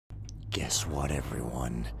Guess what,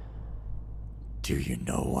 everyone? Do you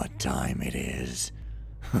know what time it is?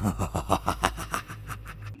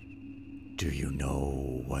 Do you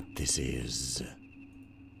know what this is?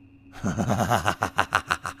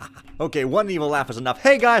 Okay, one evil laugh is enough.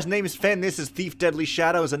 Hey guys, name is Fen, this is Thief Deadly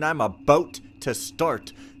Shadows, and I'm about to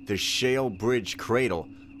start the Shalebridge Cradle.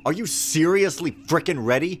 Are you seriously frickin'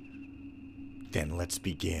 ready? Then let's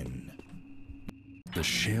begin. The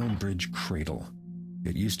Shalebridge Cradle.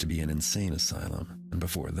 It used to be an insane asylum, and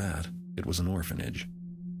before that, it was an orphanage.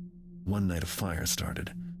 One night a fire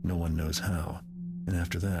started, no one knows how, and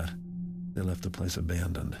after that, they left the place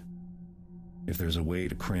abandoned. If there's a way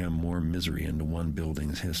to cram more misery into one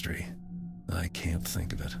building's history, I can't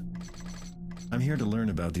think of it. I'm here to learn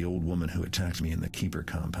about the old woman who attacked me in the Keeper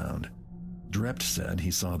compound. Drept said he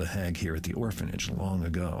saw the hag here at the orphanage long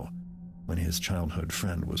ago, when his childhood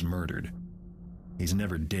friend was murdered. He's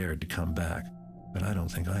never dared to come back, but I don't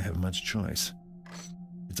think I have much choice.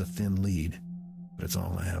 It's a thin lead, but it's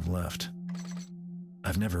all I have left.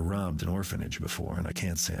 I've never robbed an orphanage before, and I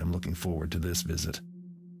can't say I'm looking forward to this visit.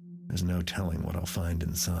 There's no telling what I'll find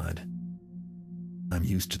inside. I'm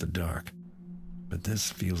used to the dark, but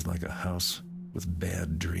this feels like a house with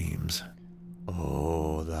bad dreams.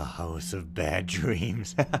 Oh, the house of bad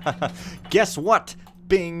dreams. Guess what?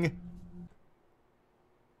 Bing!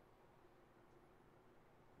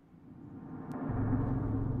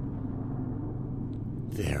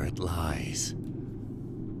 There it lies.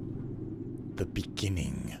 The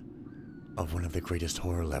beginning of one of the greatest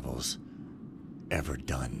horror levels ever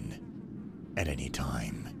done at any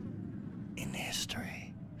time in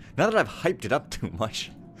history. Now that I've hyped it up too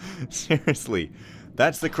much, seriously,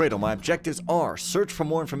 that's the Cradle. My objectives are search for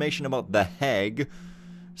more information about the hag,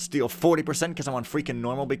 steal 40% because I'm on freaking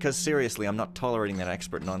normal, because seriously, I'm not tolerating that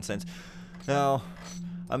expert nonsense. Now,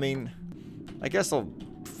 I mean, I guess I'll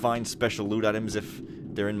find special loot items if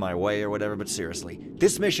they're in my way or whatever, but seriously,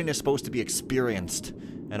 this mission is supposed to be experienced,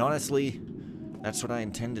 and honestly, that's what I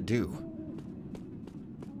intend to do.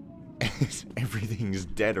 Everything's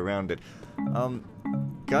dead around it.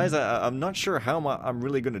 Guys, I'm not sure how I'm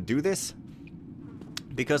really going to do this,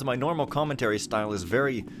 because my normal commentary style is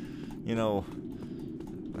very, you know,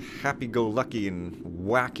 happy-go-lucky and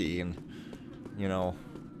wacky and, you know,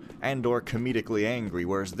 and/or comedically angry,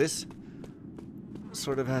 whereas this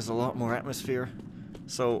sort of has a lot more atmosphere.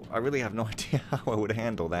 So I really have no idea how I would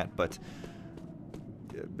handle that, but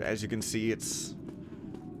as you can see, it's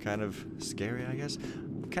kind of scary, I guess.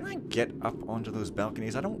 Can I get up onto those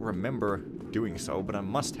balconies? I don't remember doing so, but I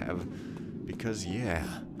must have, because yeah,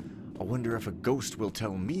 I wonder if a ghost will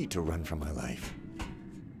tell me to run for my life.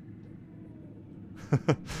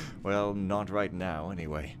 Well, not right now,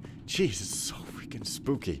 anyway. Jeez, it's so freaking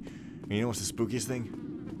spooky. And you know what's the spookiest thing?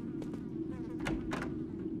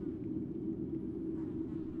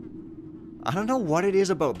 I don't know what it is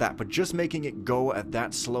about that, but just making it go at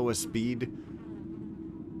that slow a speed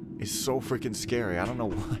is so freaking scary. I don't know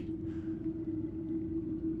why.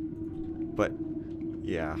 But,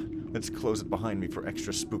 yeah. Let's close it behind me for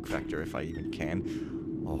extra spook factor, if I even can.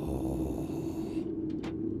 Oh.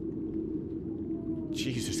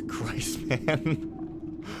 Jesus Christ,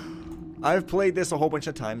 man. I've played this a whole bunch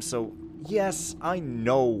of times, so yes, I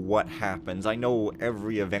know what happens. I know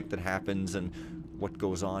every event that happens and what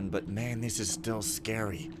goes on, but man, this is still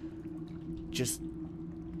scary. Just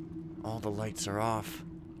all the lights are off.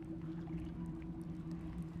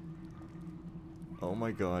 Oh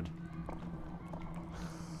my god.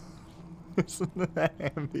 Listen to that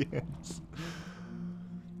ambience.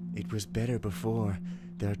 It was better before.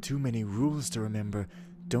 There are too many rules to remember.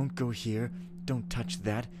 Don't go here. Don't touch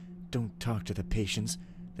that. Don't talk to the patients.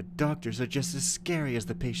 The doctors are just as scary as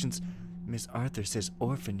the patients. Miss Arthur says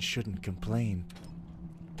orphans shouldn't complain.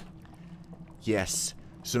 Yes,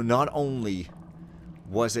 so not only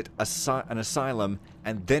was it an asylum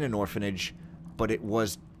and then an orphanage, but it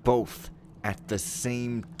was both at the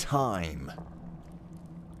same time.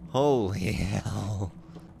 Holy hell.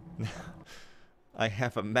 I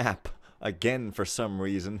have a map, again for some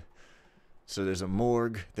reason. So there's a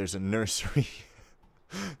morgue, there's a nursery.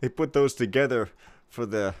 They put those together for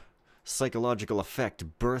the psychological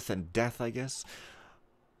effect. Birth and death, I guess.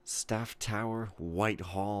 Staff Tower,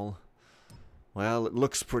 Whitehall. Well, it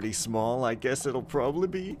looks pretty small. I guess it'll probably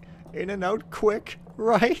be in and out quick,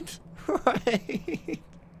 right? Right?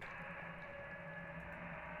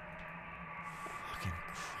 Fucking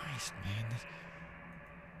Christ, man.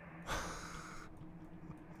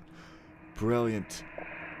 Brilliant.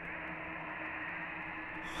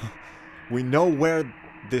 We know where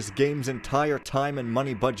this game's entire time and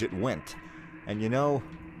money budget went. And you know,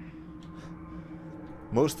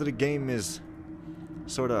 Most of the game is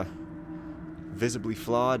sort of visibly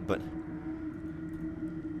flawed, but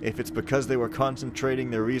if it's because they were concentrating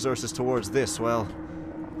their resources towards this, well,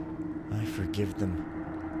 I forgive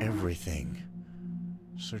them everything.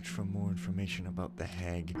 Search for more information about the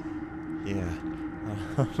hag. Yeah.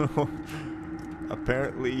 I don't know.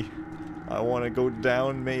 Apparently, I want to go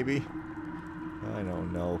down, maybe? I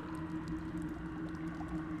don't know.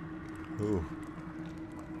 Ooh.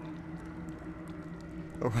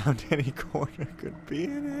 Around any corner could be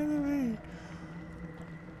an enemy.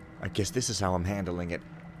 I guess this is how I'm handling it.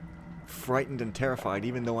 Frightened and terrified,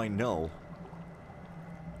 even though I know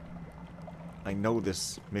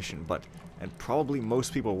this mission, but... And probably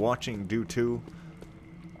most people watching do too.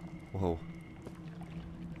 Whoa.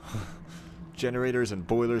 Generators and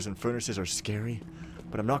boilers and furnaces are scary,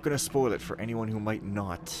 but I'm not going to spoil it for anyone who might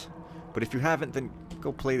not. But if you haven't, then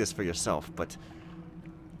go play this for yourself, but...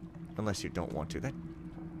 Unless you don't want to. That...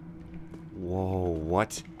 Whoa,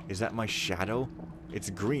 what? Is that my shadow? It's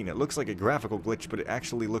green. It looks like a graphical glitch, but it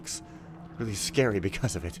actually looks really scary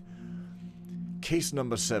because of it. Case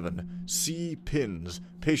number 7. C. Pins.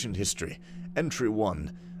 Patient history. Entry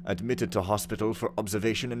 1. Admitted to hospital for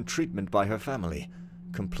observation and treatment by her family.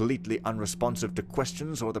 Completely unresponsive to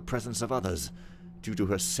questions or the presence of others. Due to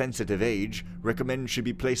her sensitive age, recommend she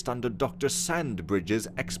be placed under Dr. Sandbridge's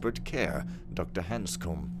expert care, Dr.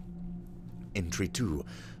 Hanscom. Entry 2.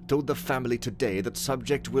 Told the family today that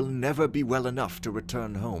subject will never be well enough to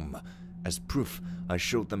return home. As proof, I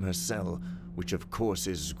showed them her cell, which of course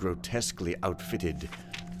is grotesquely outfitted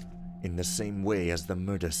in the same way as the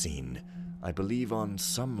murder scene. I believe on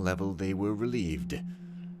some level they were relieved.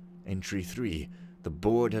 Entry 3. The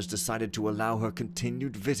board has decided to allow her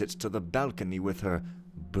continued visits to the balcony with her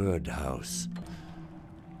birdhouse.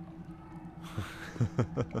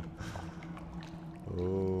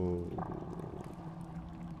 Oh.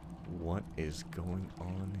 What is going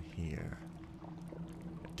on here?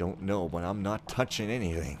 I don't know, but I'm not touching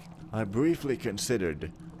anything. I briefly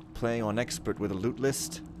considered playing on expert with a loot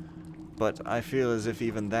list, but I feel as if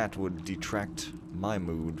even that would detract my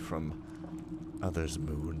mood from others'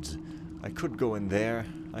 moods. I could go in there.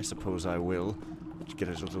 I suppose I will. To get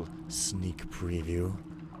a little sneak preview.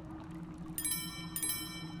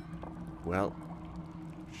 Well,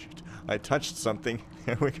 shit. I touched something.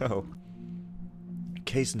 There we go.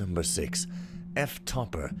 Case number 6. F.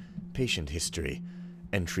 Topper. Patient history.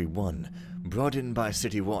 Entry 1. Brought in by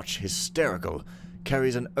City Watch. Hysterical.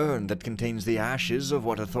 Carries an urn that contains the ashes of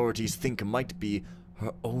what authorities think might be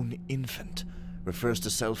her own infant. Refers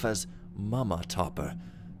to self as Mama Topper.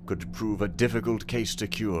 Could prove a difficult case to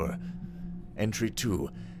cure. Entry 2.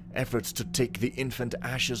 Efforts to take the infant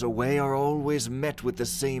ashes away are always met with the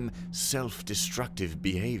same self-destructive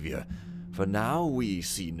behavior. For now, we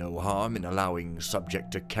see no harm in allowing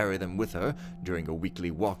subject to carry them with her during a weekly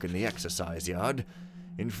walk in the exercise yard.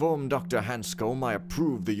 Inform Dr. Hanscom I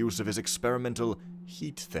approve the use of his experimental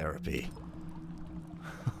heat therapy.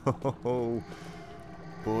 Oh,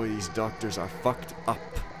 boy, these doctors are fucked up.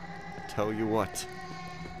 I tell you what.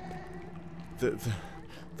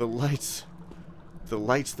 The lights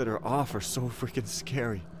that are off are so freaking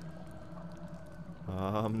scary.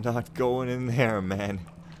 I'm not going in there, man.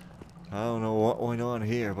 I don't know what went on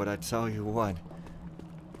here, but I tell you what,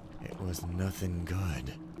 it was nothing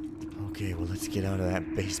good. Okay, well, let's get out of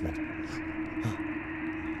that basement.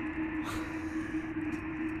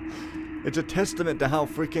 It's a testament to how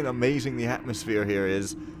freaking amazing the atmosphere here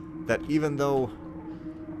is, that even though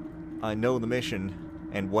I know the mission,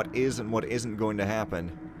 and what is and what isn't going to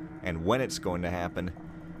happen, and when it's going to happen,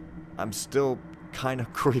 I'm still kind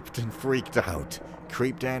of creeped and freaked out.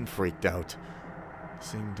 Creeped and freaked out.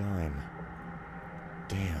 Same time.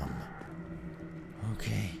 Damn.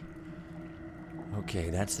 Okay. Okay,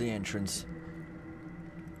 that's the entrance.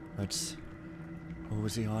 Let's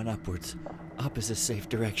mosey on upwards. Up is a safe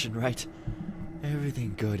direction, right?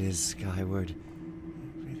 Everything good is skyward.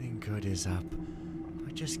 Everything good is up. If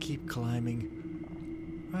I just keep climbing,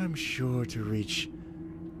 I'm sure to reach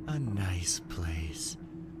a nice place.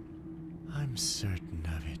 I'm certain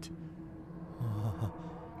of it. Oh,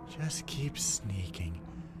 just keep sneaking.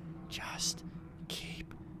 Just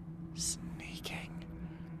keep sneaking.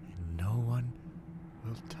 And no one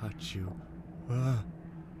will touch you.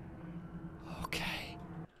 Okay.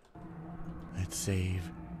 Let's save.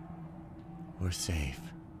 We're safe.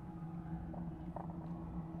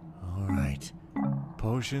 Alright.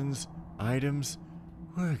 Potions, items,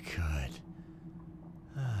 we're good.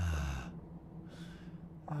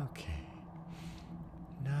 Okay.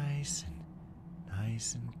 Nice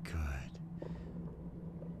and good.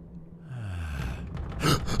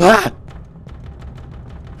 Ah!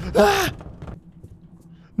 Ah!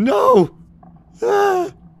 No!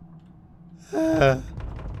 Ah! Ah!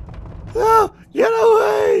 No! Get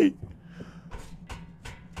away!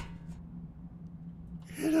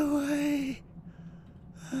 Get away!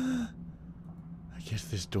 I guess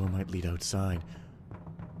this door might lead outside.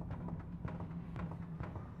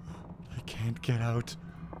 I can't get out.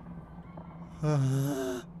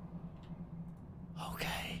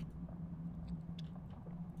 Okay.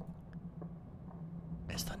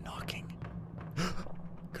 Is the knocking?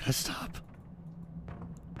 Gonna stop.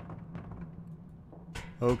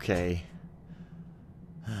 Okay.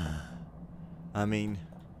 I mean,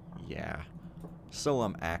 yeah. So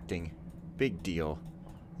I'm acting. Big deal.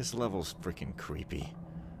 This level's freaking creepy.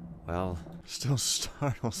 Well, still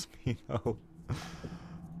startles me though.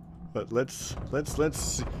 But let's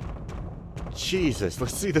see. Jesus,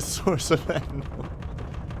 let's see the source of that noise.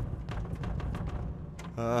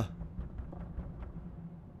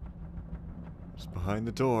 It's behind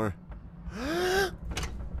the door.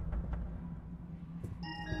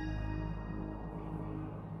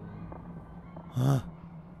 Huh?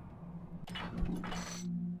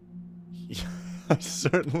 Yeah, I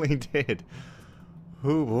certainly did.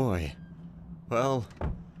 Oh boy. Well,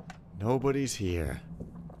 nobody's here.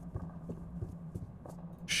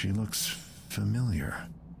 She looks familiar.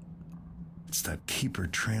 It's that keeper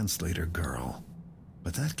translator girl.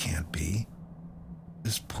 But that can't be.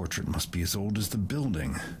 This portrait must be as old as the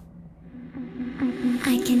building.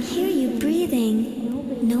 I can hear you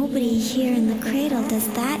breathing. Nobody here in the cradle does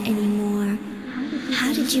that anymore.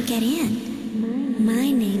 How did you get in? My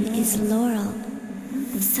name is Laurel.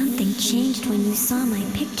 Something changed when you saw my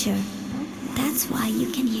picture. That's why you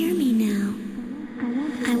can hear me now.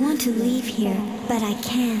 I want to leave here, but I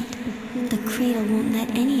can't. The cradle won't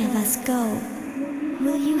let any of us go.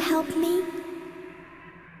 Will you help me?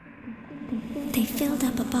 They filled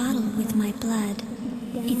up a bottle with my blood.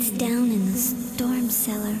 It's down in the storm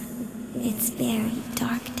cellar. It's very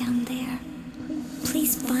dark down there.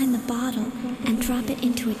 Please find the bottle and drop it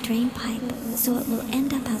into a drain pipe so it will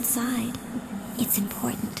end up outside. It's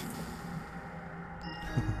important.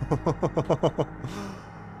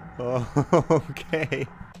 Okay.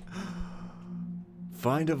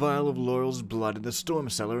 Find a vial of Laurel's blood in the storm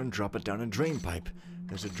cellar and drop it down a drain pipe.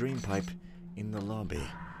 There's a drain pipe in the lobby.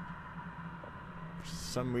 For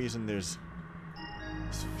some reason there's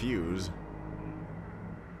this fuse.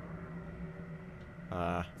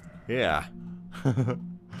 Yeah.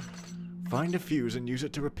 Find a fuse and use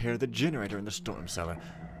it to repair the generator in the storm cellar.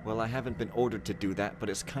 Well, I haven't been ordered to do that, but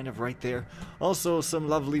it's kind of right there. Also, some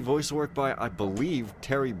lovely voice work by, I believe,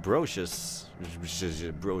 Terry Brocious.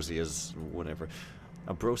 Brosius, whatever.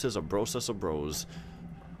 Abrosis, Abrosis, Abros.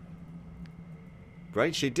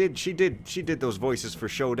 Right? She did those voices for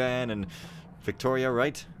Shodan and Victoria,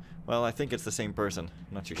 right? Well, I think it's the same person.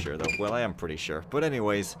 I'm not too sure, though. Well, I am pretty sure. But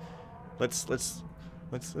anyways, let's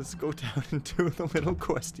go down and do the little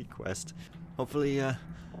questy quest. Hopefully,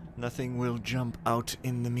 nothing will jump out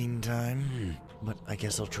in the meantime. But I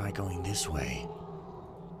guess I'll try going this way.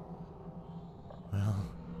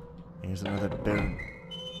 Well, here's another bear.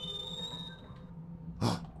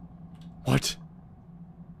 What?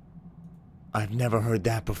 I've never heard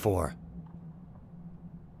that before.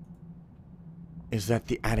 Is that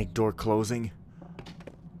the attic door closing?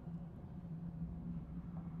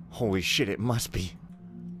 Holy shit, it must be.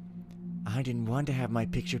 I didn't want to have my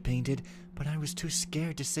picture painted, but I was too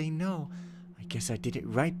scared to say no. I guess I did it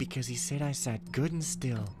right because he said I sat good and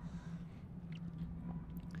still.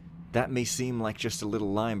 That may seem like just a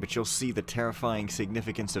little line, but you'll see the terrifying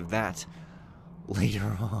significance of that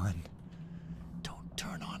later on. Don't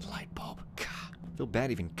turn on light bulb. God, I feel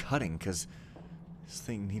bad even cutting, because this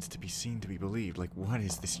thing needs to be seen to be believed. Like, what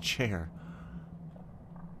is this chair?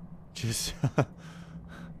 Just...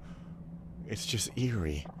 it's just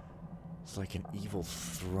eerie. It's like an evil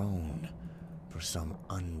throne for some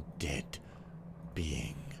undead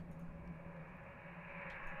being.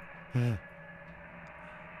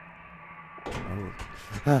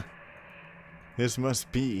 This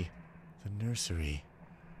must be the nursery.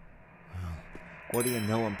 Well, what do you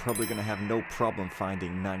know? I'm probably gonna have no problem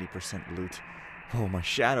finding 90% loot. Oh, my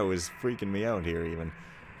shadow is freaking me out here even.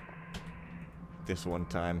 This one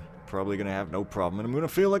time, probably gonna have no problem, and I'm gonna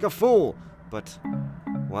feel like a fool! But,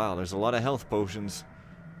 wow, there's a lot of health potions.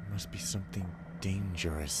 There must be something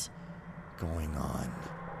dangerous going on.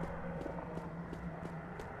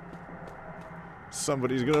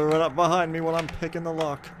 Somebody's gonna run up behind me while I'm picking the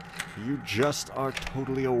lock. You just are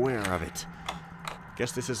totally aware of it.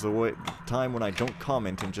 Guess this is the time when I don't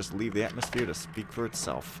comment and just leave the atmosphere to speak for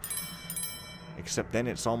itself. Except then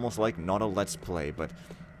it's almost like not a let's play, but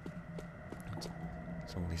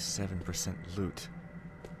It's only 7% loot.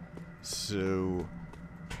 So,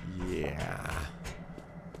 yeah.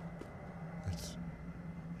 Let's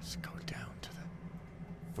go down to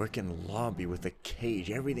the frickin' lobby with a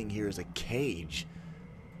cage. Everything here is a cage.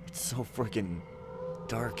 It's so frickin'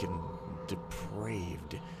 dark and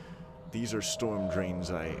depraved. These are storm drains,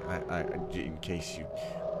 in case you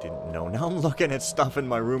didn't know. Now I'm looking at stuff in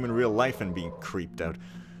my room in real life and being creeped out.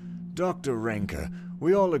 Dr. Ranker,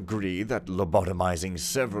 we all agree that lobotomizing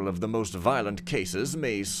several of the most violent cases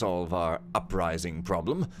may solve our uprising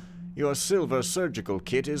problem. Your silver surgical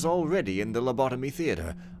kit is already in the lobotomy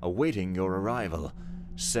theater, awaiting your arrival.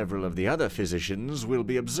 Several of the other physicians will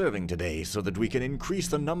be observing today so that we can increase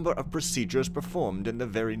the number of procedures performed in the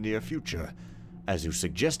very near future. As you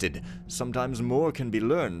suggested, sometimes more can be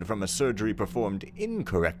learned from a surgery performed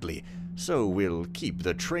incorrectly, so we'll keep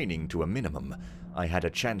the training to a minimum. I had a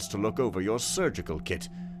chance to look over your surgical kit.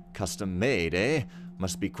 Custom made, eh?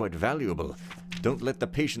 Must be quite valuable. Don't let the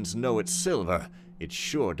patients know it's silver. It's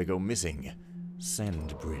sure to go missing.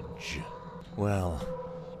 Shalebridge. Well,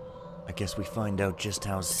 I guess we find out just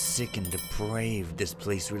how sick and depraved this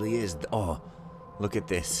place really is. Oh, look at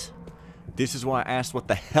this. This is why I asked what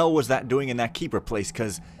the hell was that doing in that keeper place,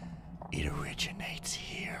 because it originates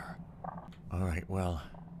here. Alright, well,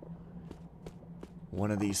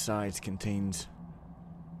 one of these sides contains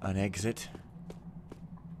an exit,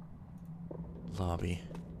 lobby,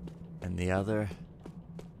 and the other,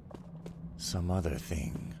 some other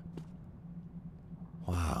thing.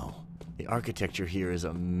 Wow, the architecture here is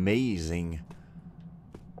amazing.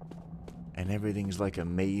 And everything's like a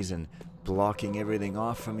maze and blocking everything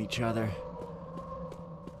off from each other.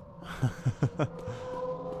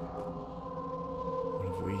 What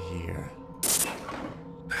have we here?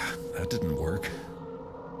 That didn't work.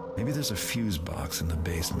 Maybe there's a fuse box in the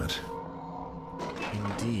basement.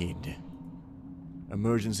 Indeed.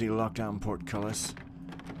 Emergency lockdown portcullis.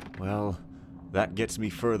 Well, that gets me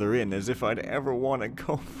further in, as if I'd ever want to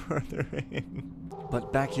go further in.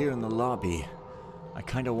 But back here in the lobby, I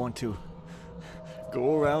kind of want to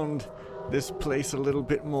go around this place a little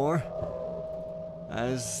bit more,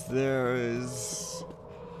 as there is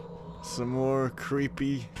some more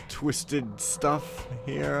creepy, twisted stuff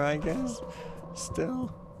here, I guess.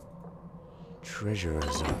 Still.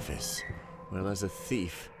 Treasurer's office. Well, as a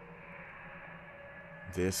thief,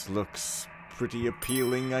 this looks pretty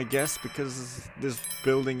appealing, I guess, because this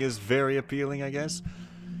building is very appealing, I guess.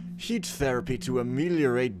 Heat therapy to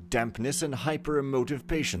ameliorate dampness in hyper-emotive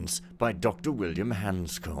patients by Dr. William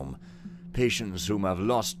Hanscombe. Patients whom have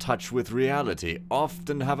lost touch with reality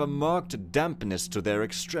often have a marked dampness to their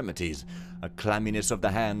extremities, a clamminess of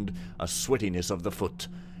the hand, a sweatiness of the foot.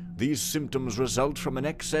 These symptoms result from an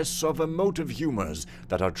excess of emotive humors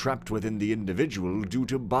that are trapped within the individual due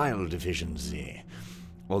to bile deficiency.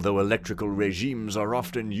 Although electrical regimes are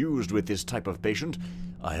often used with this type of patient,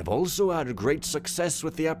 I have also had great success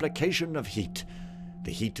with the application of heat.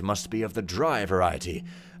 The heat must be of the dry variety,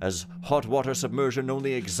 as hot water submersion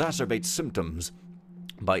only exacerbates symptoms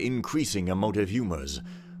by increasing emotive humors.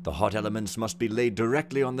 The hot elements must be laid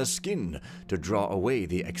directly on the skin to draw away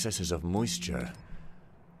the excesses of moisture.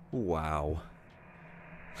 Wow.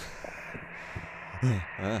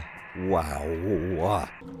 Wow.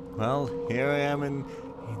 Well, here I am in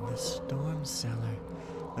the storm cellar.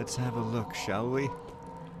 Let's have a look, shall we?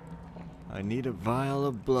 I need a vial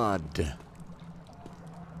of blood.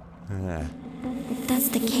 That's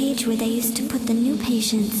the cage where they used to put the new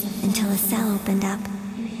patients until a cell opened up.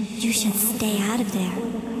 You should stay out of there,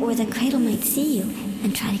 or the Cradle might see you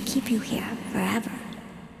and try to keep you here forever.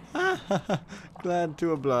 Glad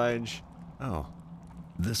to oblige. Oh.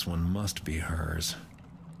 This one must be hers.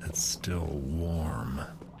 It's still warm.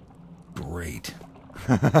 Great.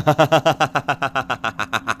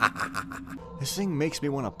 This thing makes me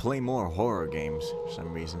want to play more horror games for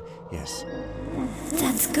some reason. Yes.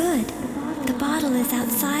 That's good. The bottle is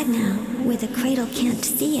outside now, where the Cradle can't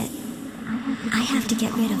see it. I have to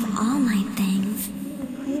get rid of all my things.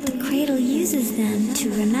 The Cradle uses them to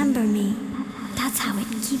remember me. That's how it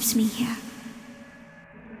keeps me here.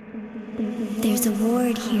 There's a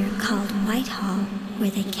ward here called Whitehall,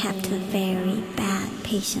 where they kept the very bad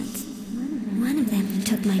patients. One of them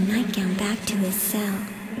took my nightgown back to his cell.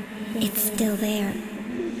 It's still there.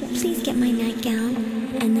 Please get my nightgown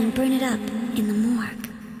and then burn it up in the morgue.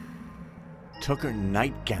 Took her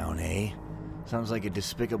nightgown, eh? Sounds like a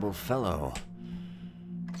despicable fellow.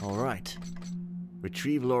 Alright.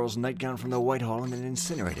 Retrieve Laurel's nightgown from the Whitehall and then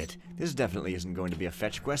incinerate it. This definitely isn't going to be a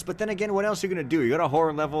fetch quest, but then again, what else are you going to do? You got a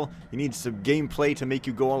horror level, you need some gameplay to make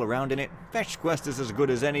you go all around in it. Fetch quest is as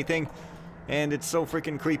good as anything. and it's so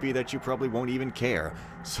freaking creepy that you probably won't even care.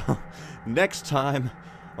 So, next time,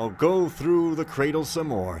 I'll go through the cradle some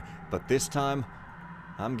more. But this time,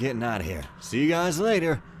 I'm getting out of here. See you guys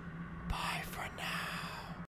later. Bye.